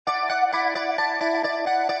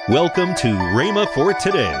Welcome to Rhema for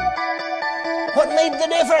Today. What made the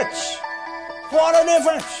difference? What a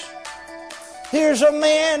difference. Here's a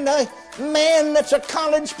man that's a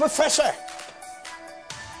college professor.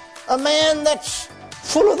 A man that's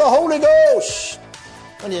full of the Holy Ghost.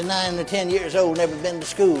 When he's 9 or 10 years old, never been to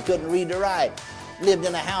school, couldn't read or write, lived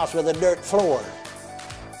in a house with a dirt floor.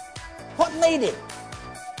 What made him?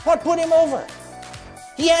 What put him over?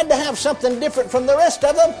 He had to have something different from the rest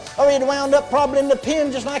of them, or he'd wound up probably in the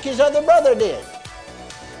pen just like his other brother did.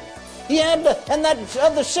 He had to, and that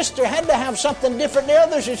other sister had to have something different than the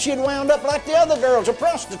others, or she'd wound up like the other girls, a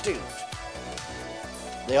prostitute.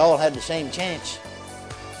 They all had the same chance.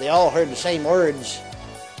 They all heard the same words.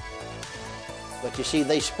 But you see,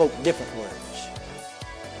 they spoke different words.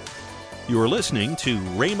 You're listening to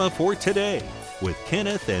Rhema for Today with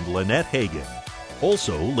Kenneth and Lynette Hagin.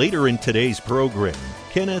 Also, later in today's program,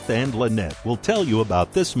 Kenneth and Lynette will tell you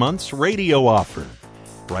about this month's radio offer.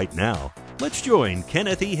 Right now, let's join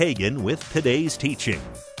Kenneth E. Hagin with today's teaching.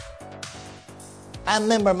 I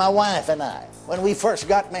remember my wife and I, when we first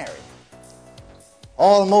got married,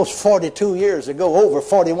 almost 42 years ago, over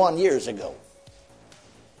 41 years ago.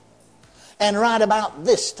 And right about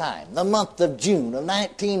this time, the month of June of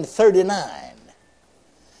 1939,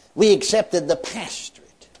 we accepted the pastorate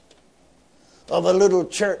of a little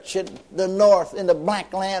church in the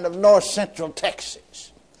black land of north central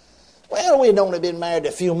Texas. Well, we'd only been married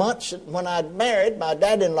a few months. When I'd married, my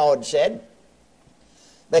dad-in-law had said,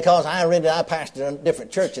 because I pastored a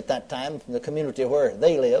different church at that time from the community where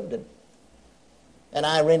they lived, and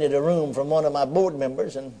I rented a room from one of my board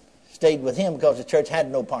members and stayed with him because the church had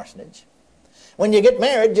no parsonage. When you get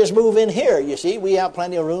married, just move in here, you see. We have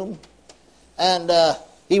plenty of room. And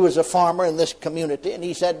he was a farmer in this community, and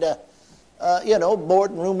he said, board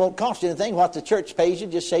and room won't cost you anything. What the church pays you,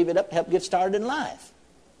 just save it up to help get started in life.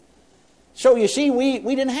 So you see, we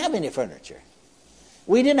didn't have any furniture.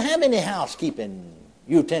 We didn't have any housekeeping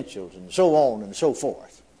utensils and so on and so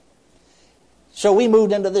forth. So we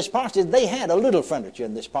moved into this parsonage. They had a little furniture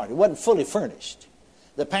in this parsonage. It wasn't fully furnished.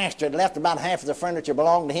 The pastor had left about half of the furniture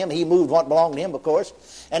belonged to him. He moved what belonged to him, of course.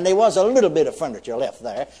 And there was a little bit of furniture left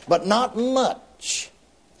there, but not much.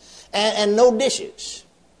 And no dishes.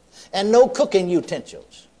 And no cooking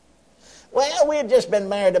utensils. Well, we had just been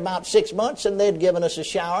married about 6 months, and they'd given us a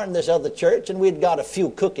shower in this other church, and we'd got a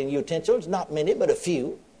few cooking utensils, not many, but a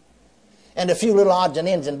few. And a few little odds and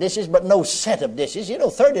ends and dishes, but no set of dishes.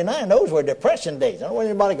 39, those were depression days. I don't know if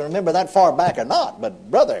anybody can remember that far back or not, but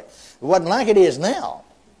brother, it wasn't like it is now.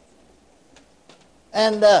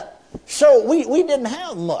 And so we didn't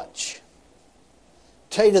have much.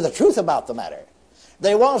 Tell you the truth about the matter.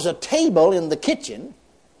 There was a table in the kitchen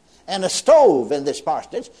and a stove in this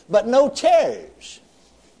parsonage, but no chairs.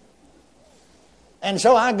 And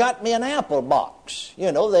so I got me an apple box.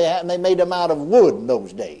 They made them out of wood in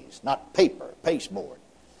those days, not paper, pasteboard.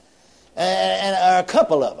 And a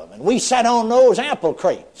couple of them. And we sat on those apple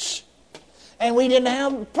crates. And we didn't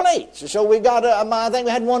have plates. So we got, I think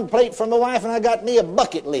we had one plate from my wife, and I got me a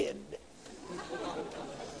bucket lid.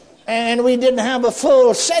 And we didn't have a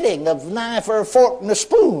full setting of knife or a fork and a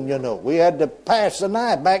spoon, We had to pass the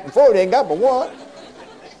knife back and forth. Ain't got but one.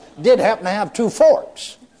 Did happen to have 2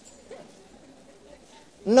 forks.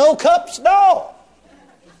 No cups, no.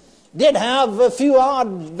 Did have a few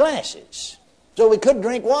odd glasses. So we could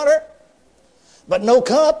drink water, but no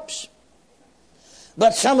cups.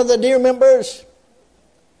 But some of the dear members,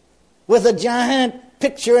 with a giant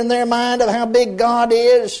picture in their mind of how big God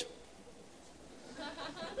is,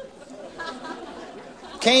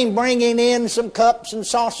 came bringing in some cups and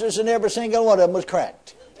saucers, and every single one of them was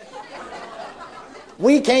cracked.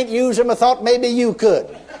 We can't use them. I thought maybe you could.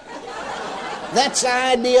 That's the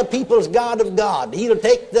idea of people's God of God. He'll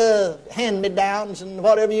take the hand-me-downs and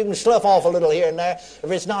whatever you can slough off a little here and there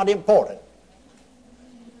if it's not important.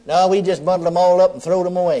 No, we just bundle them all up and throw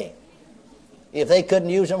them away. If they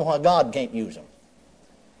couldn't use them, well, God can't use them.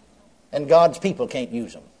 And God's people can't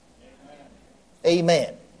use them.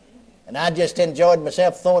 Amen. And I just enjoyed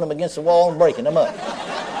myself throwing them against the wall and breaking them up.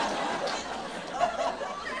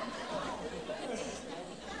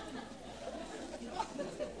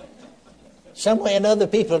 Some way or another,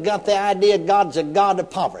 people got the idea God's a God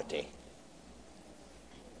of poverty.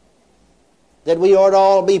 That we ought to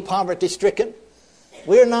all be poverty-stricken.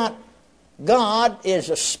 We're not. God is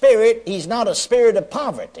a spirit. He's not a spirit of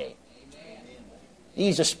poverty.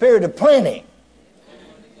 He's a spirit of plenty.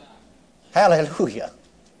 Hallelujah.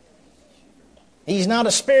 He's not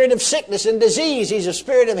a spirit of sickness and disease. He's a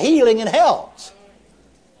spirit of healing and health.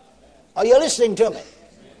 Are you listening to me?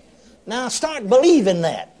 Now start believing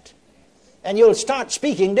that. And you'll start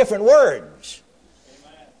speaking different words.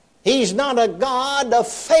 He's not a God of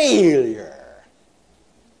failure.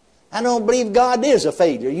 I don't believe God is a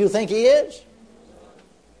failure. You think He is?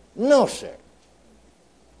 No, sir.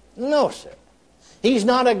 No, sir. He's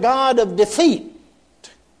not a God of defeat.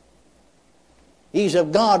 He's a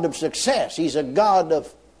God of success. He's a God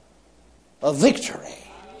of victory.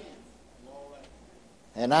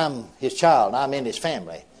 And I'm His child. I'm in His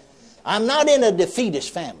family. I'm not in a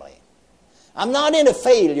defeatist family. I'm not in a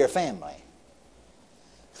failure family.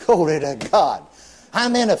 Glory to God.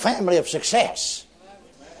 I'm in a family of success.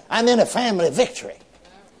 I'm in a family of victory.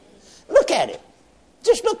 Look at it.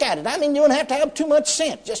 Just look at it. I mean, you don't have to have too much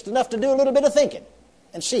sense. Just enough to do a little bit of thinking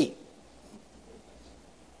and see.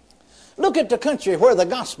 Look at the country where the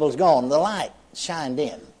gospel's gone, the light shined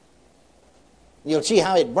in. You'll see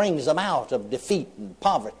how it brings them out of defeat and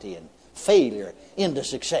poverty and failure into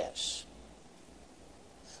success.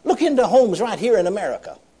 Look into homes right here in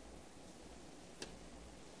America.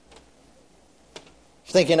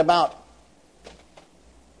 Thinking about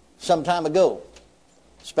some time ago,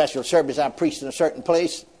 special service I preached in a certain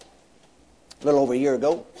place a little over a year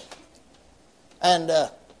ago. And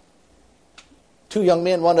two young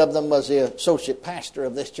men, one of them was the associate pastor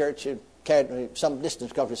of this church who carried some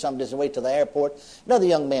distance, covered some distance away to the airport. Another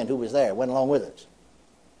young man who was there went along with us.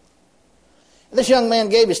 This young man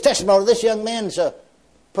gave his testimony. This young man's a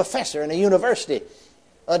professor in a university,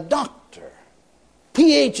 a doctor,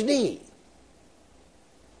 PhD,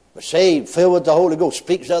 was saved, filled with the Holy Ghost,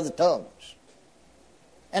 speaks other tongues.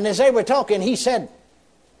 And as they were talking, he said,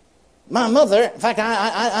 my mother, in fact,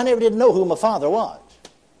 I never did know who my father was.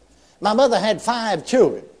 My mother had 5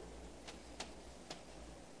 children.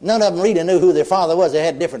 None of them really knew who their father was. They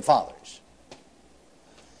had different fathers.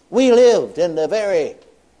 We lived in the very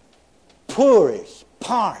poorest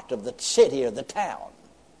part of the city or the town.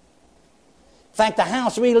 In fact, the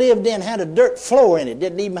house we lived in had a dirt floor in it.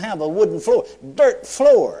 Didn't even have a wooden floor. Dirt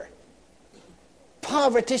floor.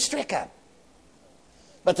 Poverty stricken.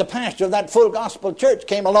 But the pastor of that full gospel church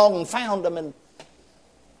came along and found them, and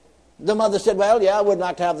the mother said, well, yeah, I would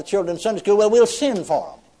like to have the children in Sunday school. Well, we'll send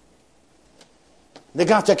for them. They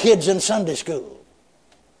got their kids in Sunday school.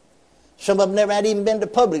 Some of them never had even been to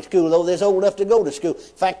public school, though they're old enough to go to school. In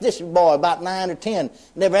fact, this boy, about 9 or 10,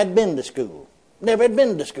 never had been to school. Never had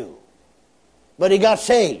been to school. But he got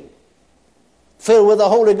saved, filled with the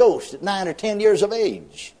Holy Ghost at 9 or 10 years of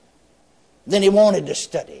age. Then he wanted to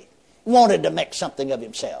study, wanted to make something of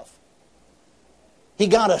himself. He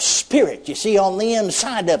got a spirit, you see, on the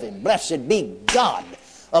inside of him. Blessed be God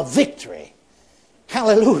of victory.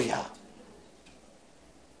 Hallelujah.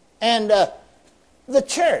 And the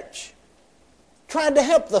church tried to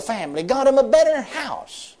help the family, got him a better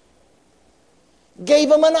house, gave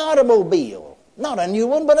him an automobile. Not a new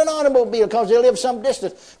one, but an automobile, because they lived some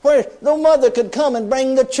distance, where the mother could come and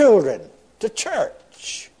bring the children to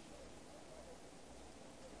church.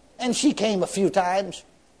 And she came a few times.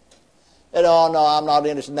 Said, oh, no, I'm not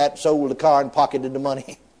interested in that. Sold the car and pocketed the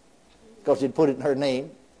money, because he'd put it in her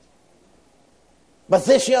name. But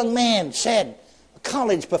this young man said, a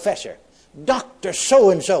college professor, Dr.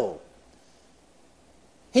 So-and-so,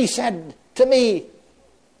 he said to me,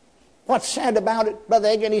 what's sad about it, Brother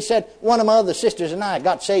Hagin? He said, one of my other sisters and I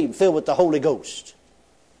got saved, filled with the Holy Ghost,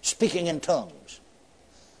 speaking in tongues.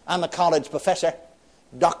 I'm a college professor,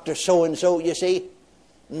 Dr. So-and-so, you see,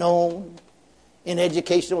 known in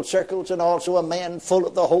educational circles, and also a man full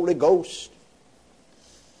of the Holy Ghost.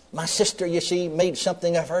 My sister, you see, made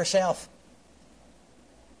something of herself.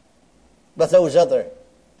 But those other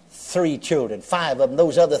 3 children, 5 of them,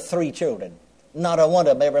 those other 3 children, not a one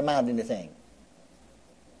of them ever amounted to anything.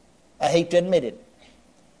 I hate to admit it,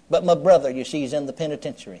 but my brother, you see, is in the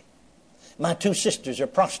penitentiary. My 2 sisters are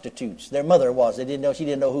prostitutes. Their mother was. She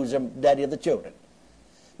didn't know who's the daddy of the children.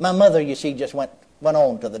 My mother, you see, just went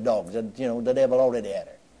on to the dogs. You know, the devil already had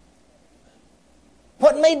her.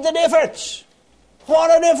 What made the difference?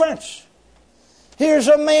 What a difference. Here's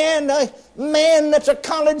a man that's a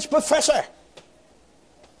college professor.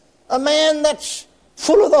 A man that's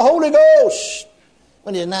full of the Holy Ghost.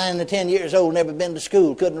 When he was 9 or 10 years old, never been to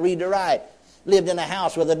school, couldn't read or write, lived in a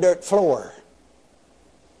house with a dirt floor.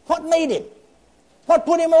 What made him? What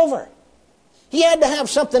put him over? He had to have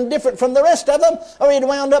something different from the rest of them, or he'd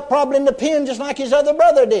wound up probably in the pen just like his other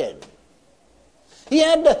brother did. He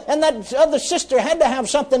had to, and that other sister had to have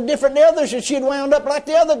something different than the others, or she'd wound up like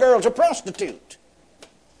the other girls, a prostitute.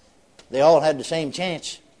 They all had the same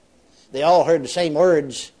chance. They all heard the same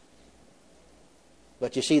words.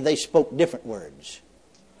 But you see, they spoke different words.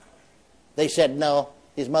 They said no.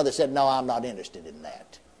 His mother said, no, I'm not interested in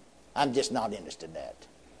that. I'm just not interested in that.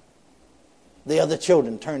 The other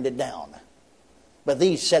children turned it down. but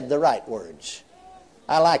these said the right words.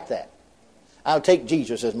 I like that. I'll take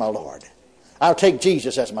Jesus as my Lord. I'll take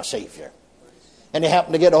Jesus as my Savior. And he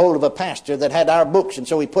happened to get a hold of a pastor that had our books, and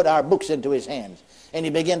so he put our books into his hands. And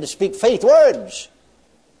he began to speak faith words.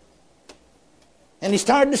 And he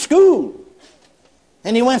started to school.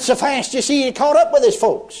 And he went so fast, you see, he caught up with his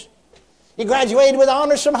folks. He graduated with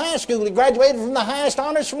honors from high school. He graduated from the highest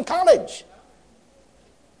honors from college.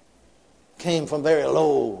 Came from very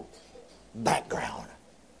low background.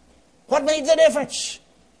 What made the difference?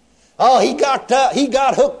 Oh, he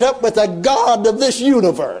got hooked up with the God of this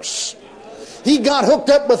universe. He got hooked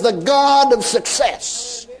up with the God of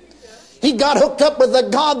success. He got hooked up with the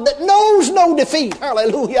God that knows no defeat.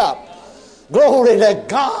 Hallelujah. Glory to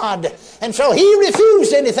God. And so he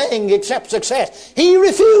refused anything except success. He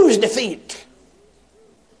refused defeat.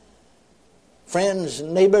 Friends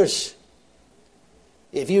and neighbors,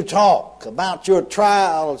 if you talk about your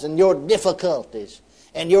trials and your difficulties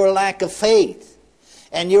and your lack of faith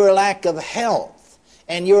and your lack of health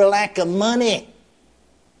and your lack of money,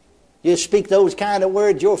 you speak those kind of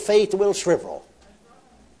words, your faith will shrivel.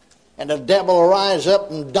 And the devil will rise up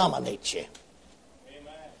and dominate you.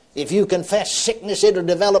 Amen. If you confess sickness, it'll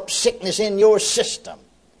develop sickness in your system.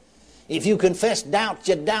 If you confess doubt,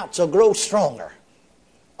 your doubts will grow stronger.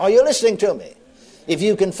 Are you listening to me? If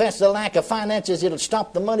you confess the lack of finances, it'll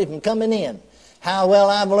stop the money from coming in. How well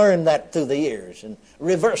I've learned that through the years and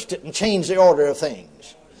reversed it and changed the order of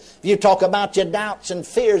things. If you talk about your doubts and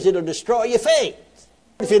fears, it'll destroy your faith.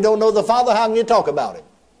 If you don't know the Father, how can you talk about Him?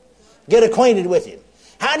 Get acquainted with Him.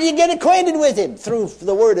 How do you get acquainted with Him? Through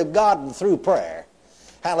the Word of God and through prayer.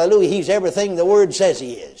 Hallelujah. He's everything the Word says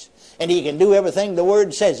He is. And He can do everything the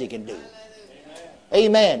Word says He can do. Amen.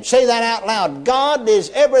 Amen. Say that out loud. God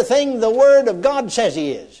is everything the Word of God says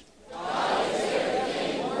He is. God is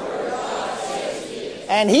everything the Word of God says He is.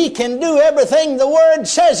 And He can do everything the Word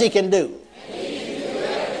says He can do.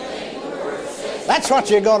 That's what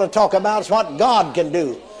you're going to talk about. It's what God can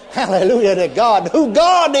do. Hallelujah to God. Who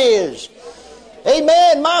God is.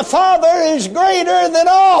 Amen. My Father is greater than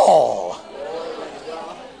all.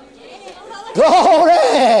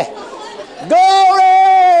 Glory.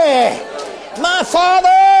 Glory. My Father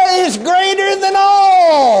is greater than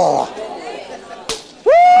all.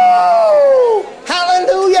 Woo!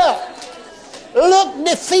 Hallelujah. Look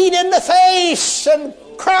defeat in the face and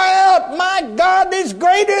cry out, my God is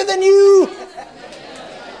greater than you.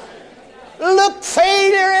 Look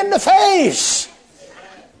failure in the face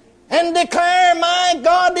and declare, my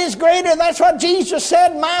God is greater. That's what Jesus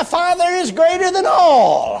said. My Father is greater than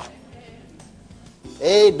all.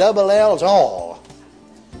 A-double-L's all.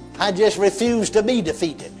 I just refuse to be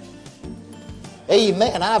defeated.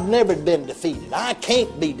 Amen. I've never been defeated. I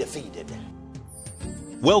can't be defeated.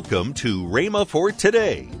 Welcome to Rhema for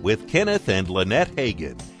Today with Kenneth and Lynette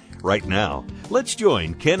Hagin. Right now, let's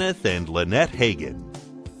join Kenneth and Lynette Hagin.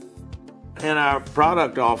 And our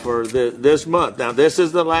product offer this month. Now, this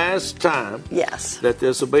is the last time that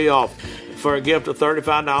this will be off. For a gift of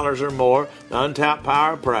 $35 or more, The Untapped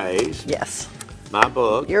Power of Praise. Yes. My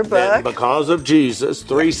book. Your book. And Because of Jesus,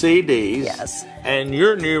 3 CDs. Yes. And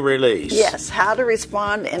your new release. Yes, How to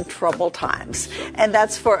Respond in Troubled Times. And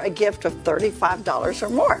that's for a gift of $35 or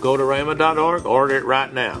more. Go to rhema.org, order it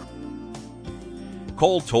right now.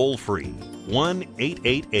 Call toll-free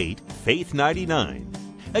 1-888-FAITH-99.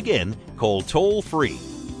 Again, call toll-free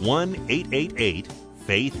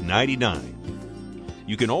 1-888-FAITH-99.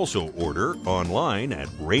 You can also order online at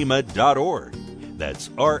rhema.org. That's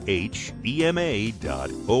RHEMA.org.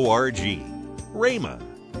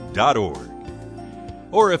 rhema.org.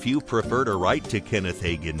 Or if you prefer to write to Kenneth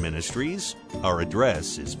Hagin Ministries, our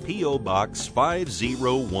address is P.O. Box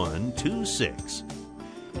 50126,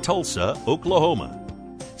 Tulsa, Oklahoma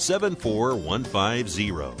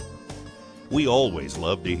 74150. We always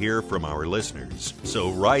love to hear from our listeners,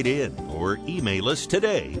 so write in or email us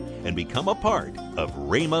today and become a part of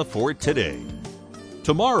Rhema for Today.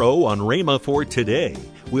 Tomorrow on Rhema for Today,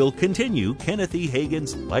 we'll continue Kenneth E.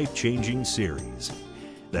 Hagin's life-changing series.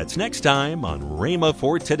 That's next time on Rhema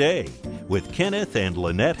for Today with Kenneth and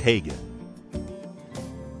Lynette Hagin.